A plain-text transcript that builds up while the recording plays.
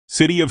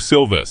City of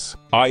Silvis,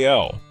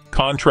 IL,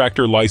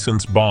 Contractor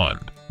License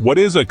Bond. What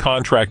is a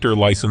contractor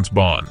license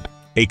bond?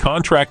 A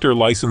contractor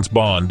license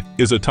bond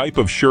is a type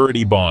of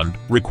surety bond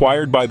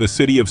required by the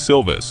City of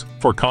Silvis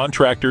for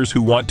contractors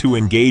who want to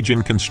engage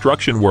in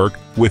construction work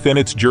within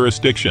its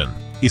jurisdiction.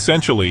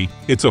 Essentially,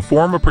 it's a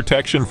form of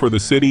protection for the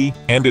city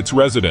and its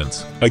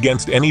residents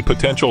against any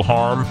potential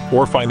harm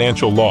or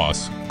financial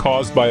loss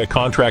caused by a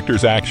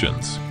contractor's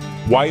actions.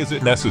 Why is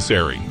it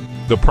necessary?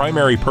 The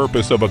primary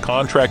purpose of a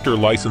contractor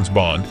license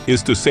bond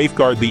is to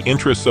safeguard the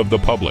interests of the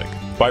public.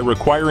 By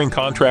requiring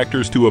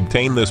contractors to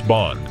obtain this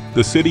bond,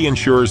 the city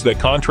ensures that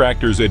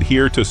contractors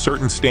adhere to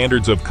certain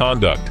standards of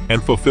conduct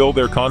and fulfill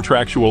their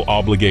contractual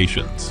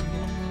obligations.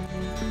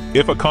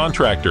 If a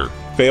contractor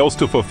fails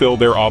to fulfill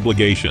their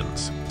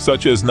obligations,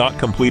 such as not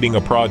completing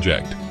a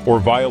project or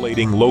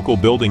violating local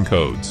building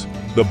codes,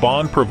 the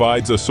bond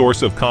provides a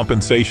source of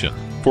compensation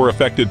for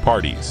affected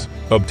parties.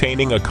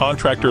 Obtaining a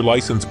contractor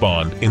license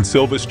bond in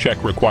Silvis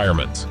check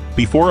requirements.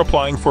 Before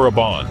applying for a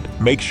bond,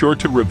 make sure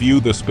to review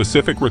the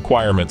specific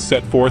requirements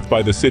set forth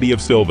by the City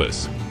of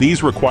Silvis.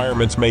 These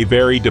requirements may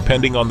vary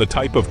depending on the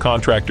type of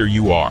contractor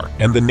you are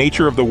and the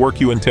nature of the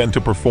work you intend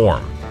to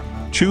perform.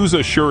 Choose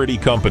a surety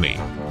company.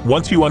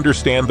 Once you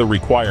understand the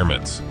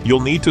requirements,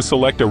 you'll need to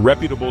select a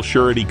reputable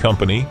surety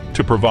company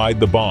to provide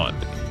the bond.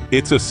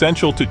 It's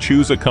essential to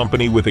choose a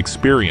company with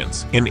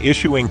experience in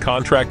issuing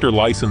contractor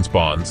license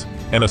bonds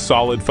and a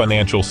solid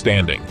financial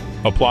standing.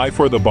 Apply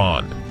for the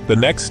bond. The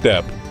next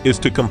step is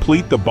to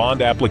complete the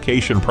bond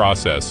application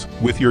process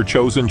with your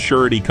chosen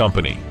surety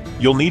company.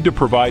 You'll need to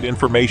provide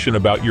information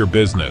about your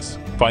business,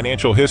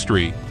 financial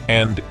history,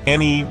 and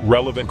any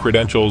relevant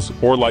credentials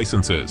or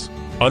licenses.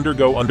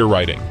 Undergo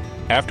underwriting.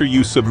 After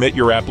you submit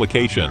your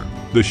application,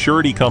 the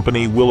surety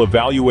company will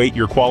evaluate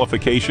your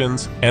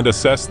qualifications and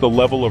assess the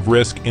level of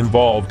risk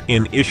involved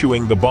in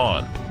issuing the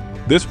bond.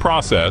 This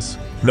process,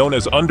 known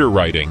as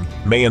underwriting,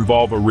 may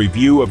involve a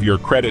review of your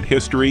credit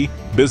history,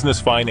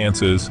 business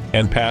finances,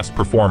 and past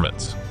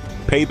performance.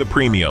 Pay the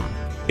premium.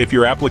 If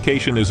your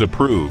application is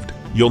approved,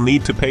 you'll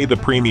need to pay the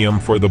premium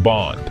for the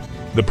bond.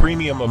 The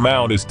premium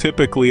amount is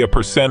typically a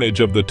percentage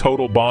of the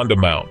total bond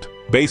amount,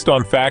 based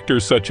on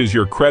factors such as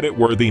your credit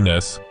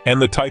worthiness and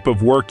the type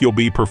of work you'll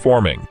be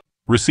performing.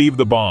 Receive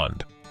the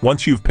bond.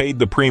 Once you've paid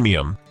the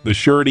premium, the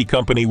surety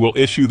company will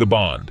issue the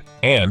bond,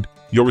 and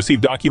you'll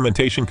receive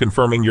documentation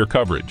confirming your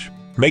coverage.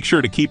 Make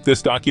sure to keep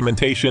this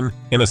documentation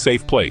in a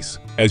safe place,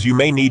 as you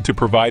may need to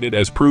provide it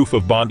as proof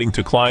of bonding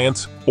to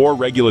clients or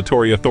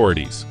regulatory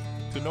authorities.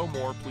 To know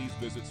more, please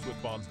visit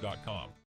swiftbonds.com.